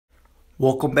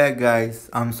Welcome back,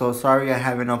 guys. I'm so sorry I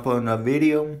haven't uploaded a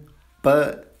video,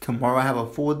 but tomorrow I have a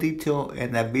full detail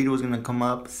and that video is gonna come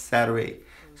up Saturday,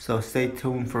 so stay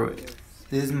tuned for it.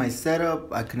 This is my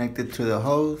setup. I connected to the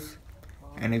hose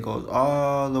and it goes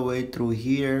all the way through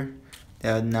here.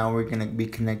 Now we're gonna be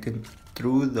connected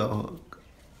through the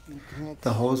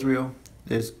hose reel.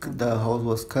 The hose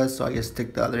was cut, so I just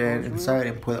stick the other end inside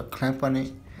and put a clamp on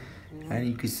it, and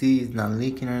you can see it's not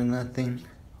leaking or nothing.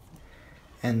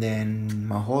 And then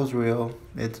my hose reel,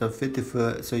 it's a 50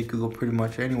 foot, so you could go pretty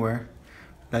much anywhere.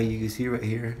 Like you can see right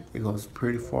here, it goes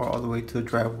pretty far all the way to the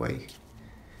driveway.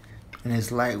 And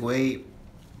it's lightweight.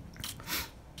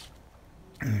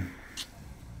 And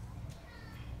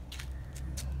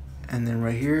then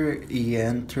right here, he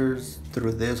enters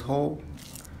through this hole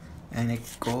and it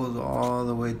goes all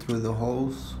the way through the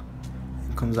hose.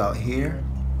 It comes out here.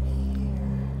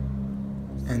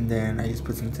 And then I just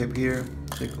put some tape here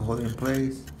so you can hold it in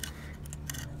place.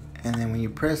 And then when you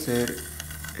press it,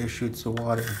 it shoots the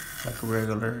water like a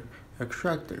regular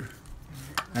extractor.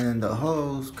 And then the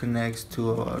hose connects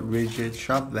to a rigid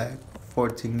shop vac,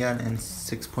 14 gallon,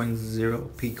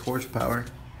 6.0 peak horsepower,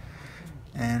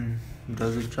 and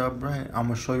does the job right. I'm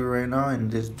gonna show you right now in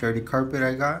this dirty carpet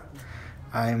I got.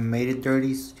 I made it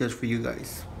dirty just for you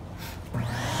guys. So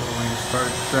when you start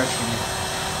extracting it,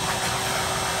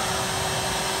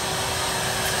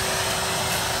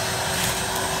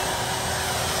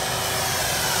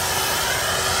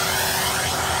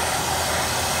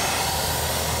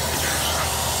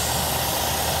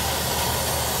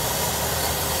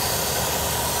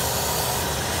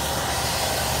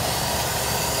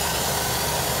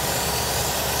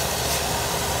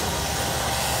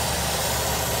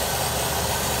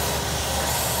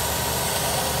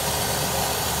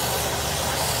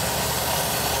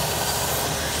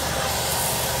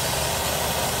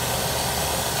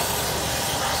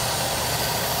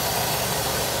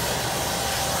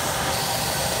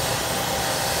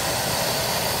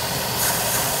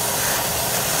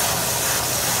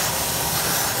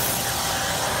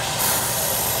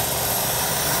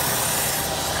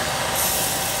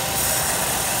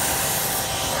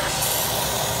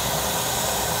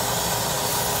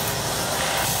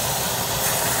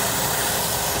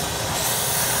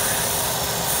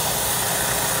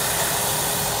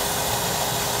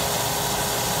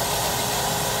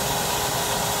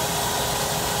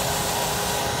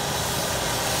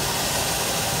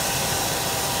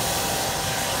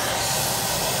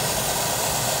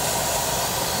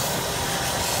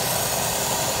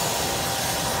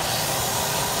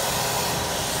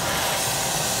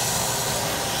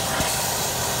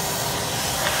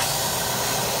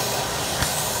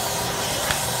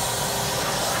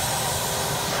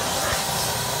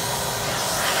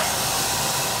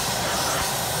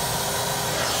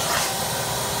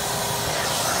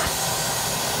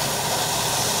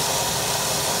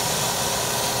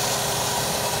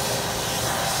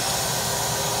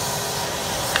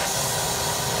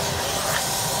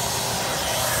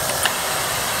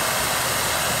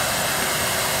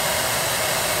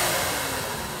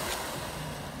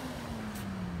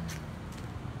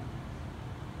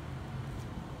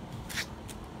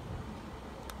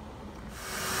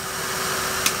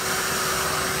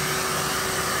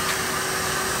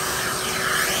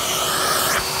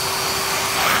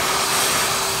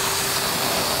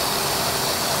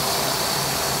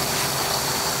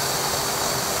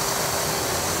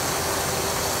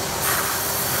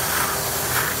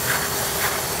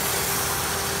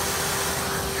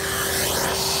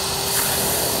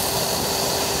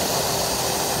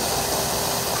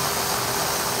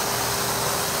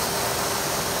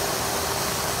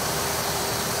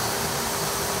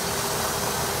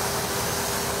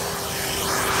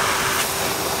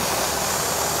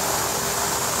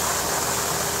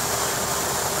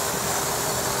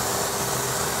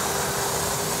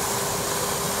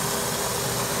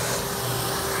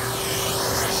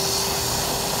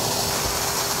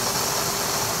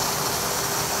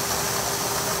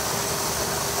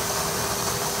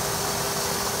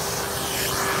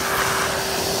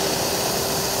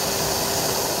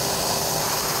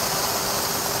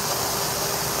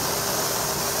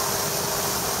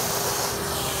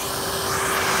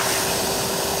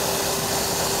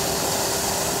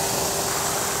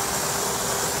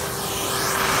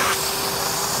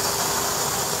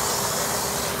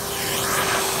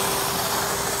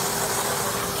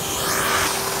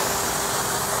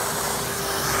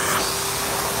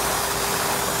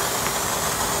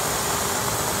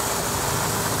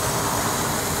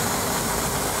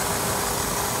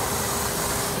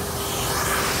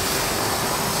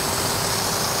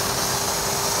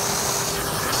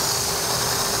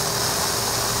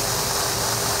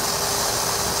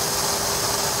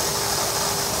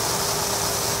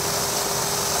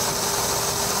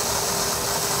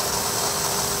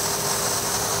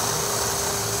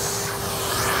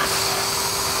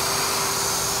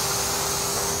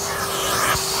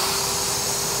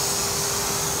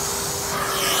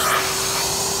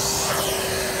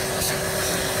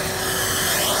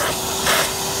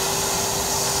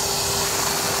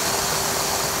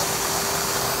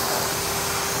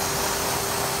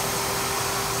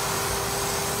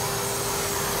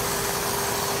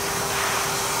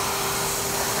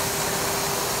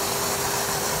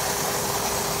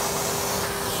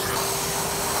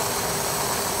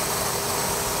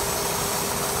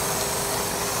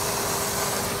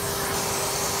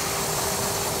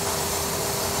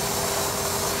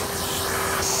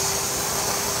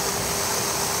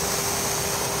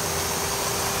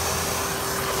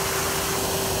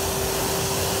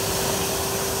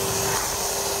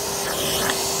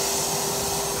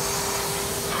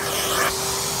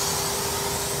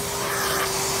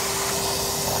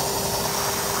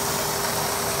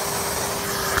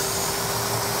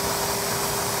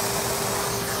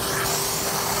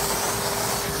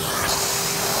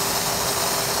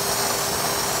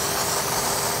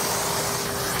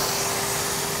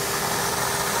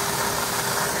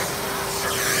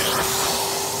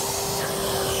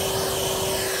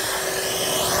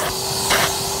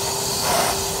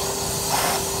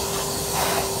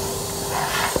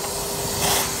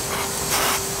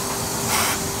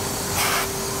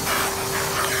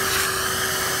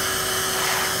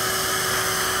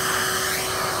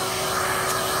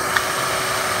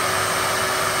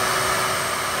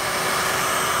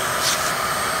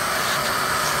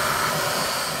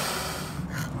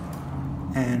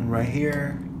 right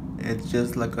here, it's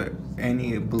just like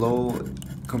any blow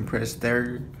compressed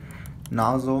air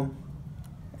nozzle,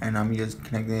 and I'm just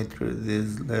connecting it through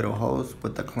this little hose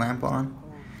with the clamp on.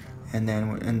 And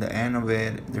then in the end of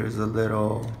it, there's a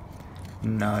little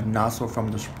nozzle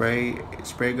from the spray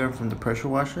gun from the pressure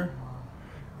washer,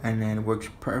 and then it works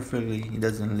perfectly. It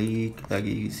doesn't leak. Like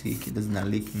you see, it does not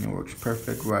leak, and it works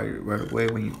perfect right away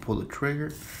when you pull the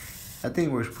trigger. I think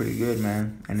it works pretty good,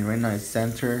 man. And right now it's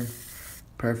centered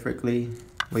perfectly.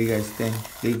 What do you guys think?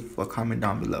 Leave a comment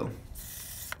down below.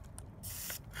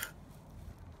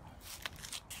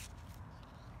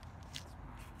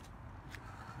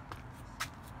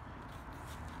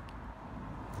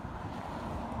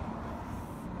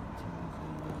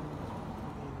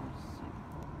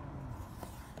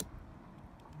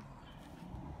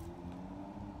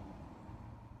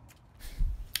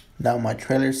 Now my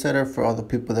trailer setup for all the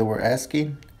people that were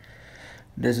asking.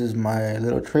 This is my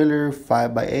little trailer,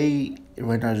 5x8.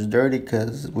 Right now it's dirty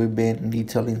because we've been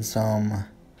detailing some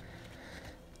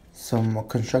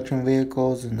construction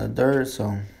vehicles in the dirt,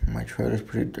 so my trailer's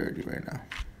pretty dirty right now.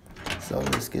 So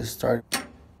let's get started.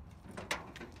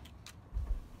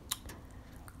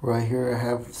 Right here I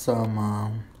have some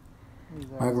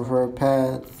microfiber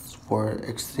pads for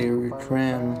exterior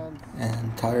trim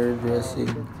and tire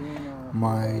dressing,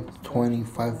 my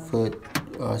 25-foot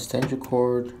extension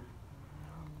cord,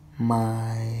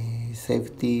 my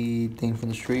safety thing from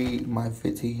the street, my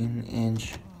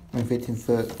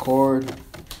 15-foot cord.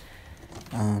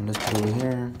 Let's put it over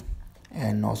here.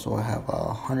 And also I have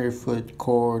a 100-foot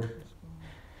cord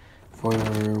for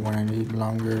when I need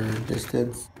longer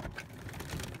distance.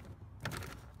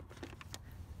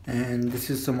 And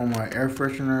this is some of my air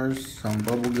fresheners, some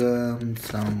bubble gum,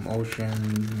 some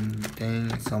ocean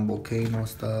things, some volcano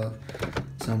stuff,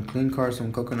 some clean car,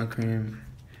 some coconut cream.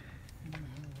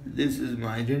 This is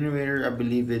my generator. I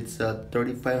believe it's a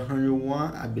 3500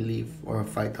 watt, I believe, or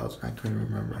 5000, I couldn't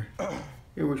remember.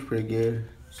 It works pretty good,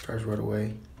 starts right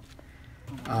away.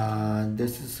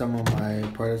 This is some of my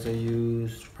products I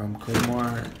used from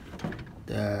Claymore.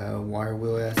 The wire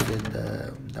wheel acid,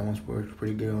 that one's works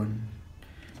pretty good on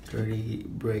dirty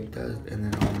brake dust, and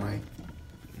then all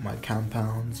my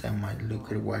compounds and my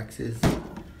liquid waxes.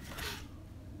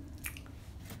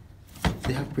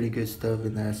 They have pretty good stuff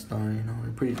in that store, you know,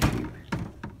 they're pretty cheap.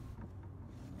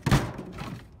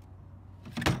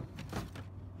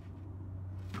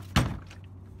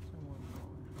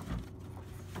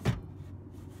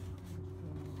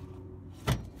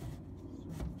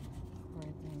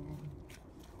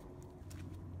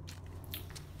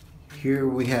 Here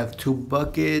we have 2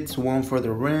 buckets, one for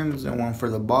the rims and one for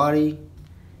the body.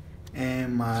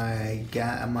 And my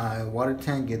water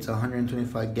tank gets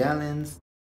 125 gallons.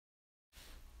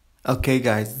 Okay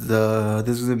guys,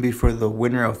 this is gonna be for the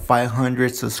winner of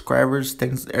 500 subscribers.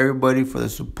 Thanks everybody for the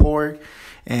support.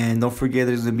 And don't forget,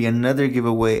 there's gonna be another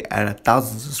giveaway at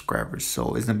 1,000 subscribers.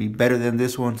 So it's gonna be better than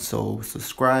this one. So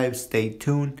subscribe, stay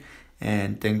tuned,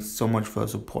 and thanks so much for the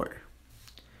support.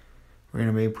 We're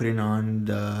gonna be putting on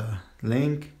the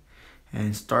link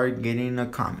and start getting a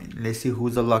comment. Let's see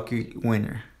who's the lucky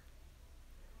winner.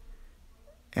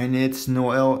 And it's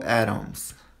Noel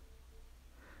Adams.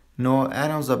 Noel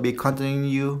Adams, I'll be contacting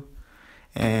you.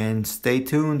 And stay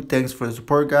tuned. Thanks for the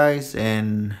support, guys.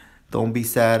 And don't be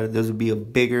sad. There will be a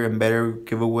bigger and better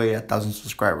giveaway at 1,000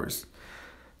 subscribers.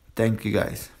 Thank you,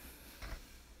 guys.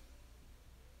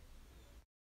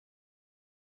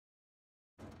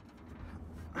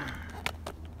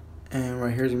 And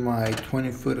right here's my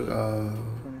 20-foot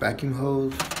vacuum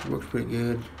hose. Works pretty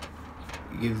good.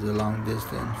 Gives a long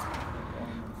distance.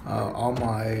 All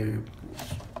my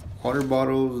water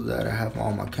bottles that I have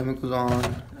all my chemicals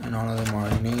on, and all of them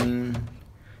are named.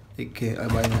 I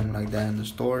buy them like that in the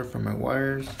store for my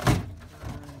wires.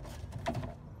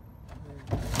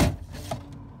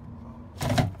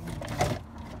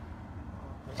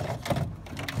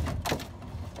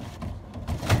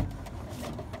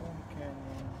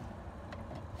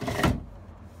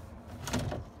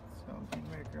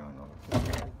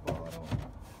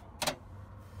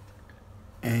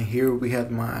 And here we have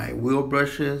my wheel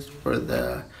brushes for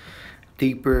the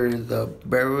deeper the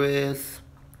barrel is.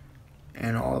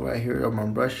 And all right here are my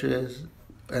brushes.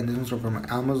 And these ones are from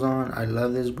Amazon. I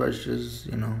love these brushes,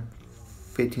 you know,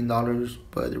 $15,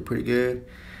 but they're pretty good.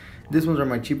 These ones are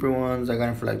my cheaper ones. I got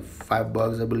them for like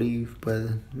 $5, I believe, but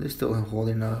they're still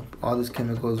holding up. All these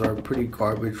chemicals are pretty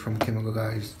garbage from Chemical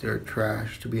Guys. They're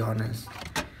trash, to be honest.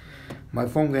 My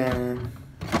foam gun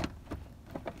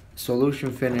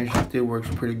solution finish still works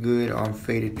pretty good on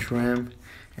faded trim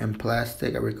and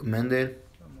plastic. I recommend it.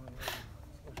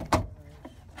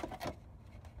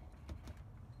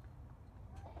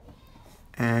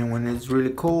 And when it's really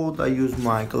cold, I use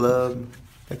my glove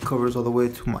that covers all the way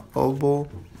to my elbow.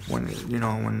 When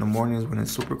when the mornings when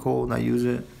it's super cold, I use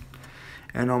it.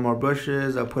 And on my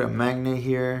brushes, I put a magnet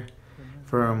here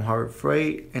from Harbor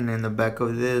Freight, and in the back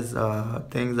of this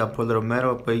things, I put a little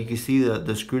metal. But you can see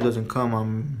the screw doesn't come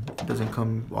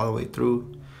all the way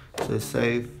through, so it's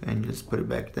safe. And just put it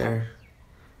back there,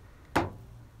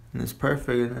 and it's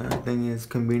perfect. I think it's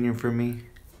convenient for me.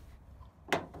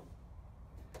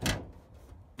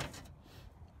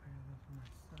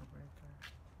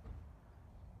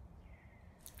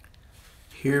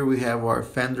 Here we have our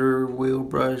fender wheel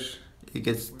brush. It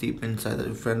gets deep inside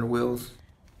the fender wheels.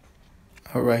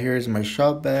 Right here is my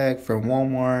shop bag from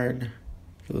Walmart.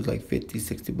 It was like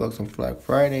 50-60 bucks on Black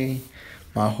Friday.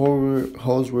 My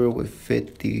hose reel with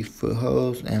 50-foot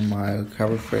hose, and my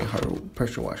Harbor Freight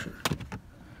pressure washer.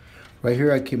 Right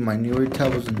here I keep my newer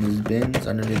towels in these bins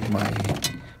underneath my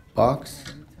box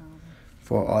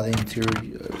for all the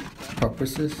interior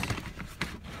purposes.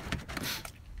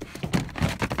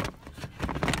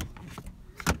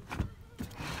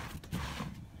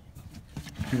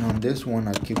 And on this one,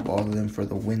 I keep all of them for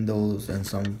the windows and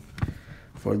some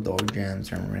for door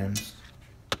jambs and rims.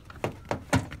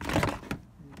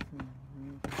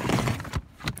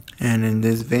 And in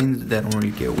these veins, they don't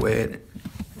really get wet,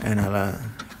 and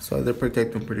so they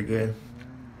protect them pretty good.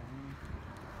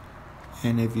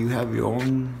 And if you have your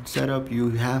own setup,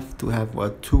 you have to have a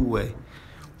two-way.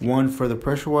 One for the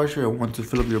pressure washer and one to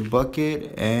fill up your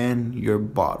bucket and your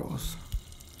bottles.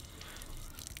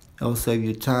 It'll save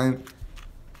you time.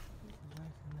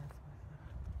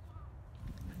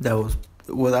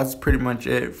 That's pretty much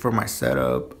it for my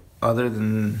setup, other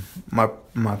than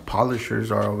my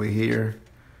polishers are over here.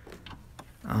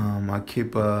 I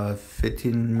keep a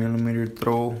 15mm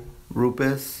throw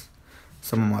Rupes,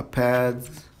 some of my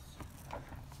pads,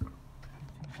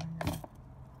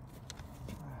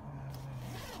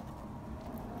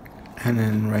 and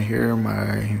then right here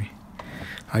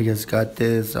I just got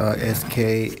this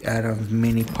SK Adams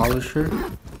mini polisher,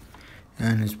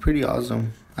 and it's pretty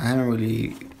awesome. I haven't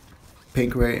really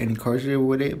paint write any cars here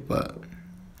with it, but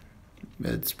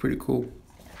it's pretty cool.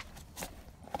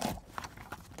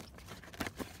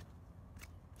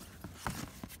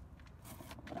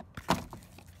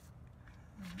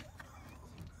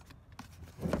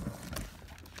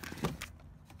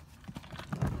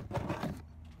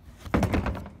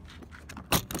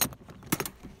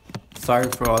 Sorry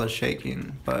for all the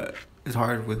shaking, but it's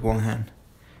hard with one hand.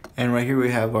 And right here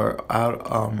we have our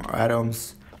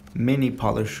Adams mini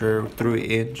polisher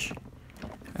 3-inch,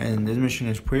 and this machine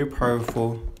is pretty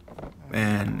powerful,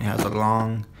 and it has a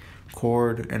long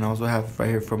cord, and I also have right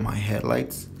here for my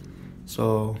headlights,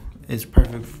 so it's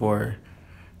perfect for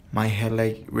my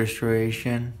headlight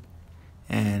restoration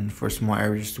and for small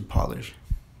areas to polish.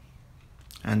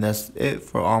 And that's it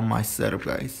for all my setup,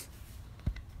 guys.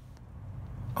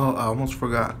 Oh, I almost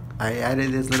forgot, I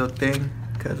added this little thing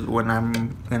because when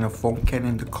I'm in a foam can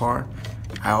in the car,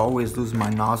 I always lose my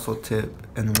nozzle tip,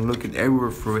 and I'm looking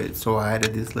everywhere for it, so I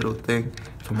added this little thing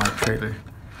to my trailer.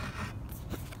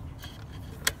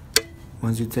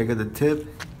 Once you take out the tip,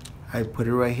 I put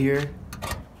it right here,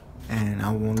 and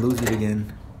I won't lose it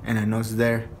again, and I know it's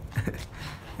there.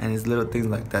 And it's little things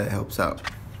like that helps out.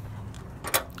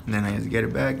 And then I just get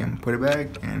it back and put it back,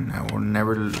 and I will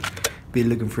never be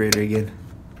looking for it again.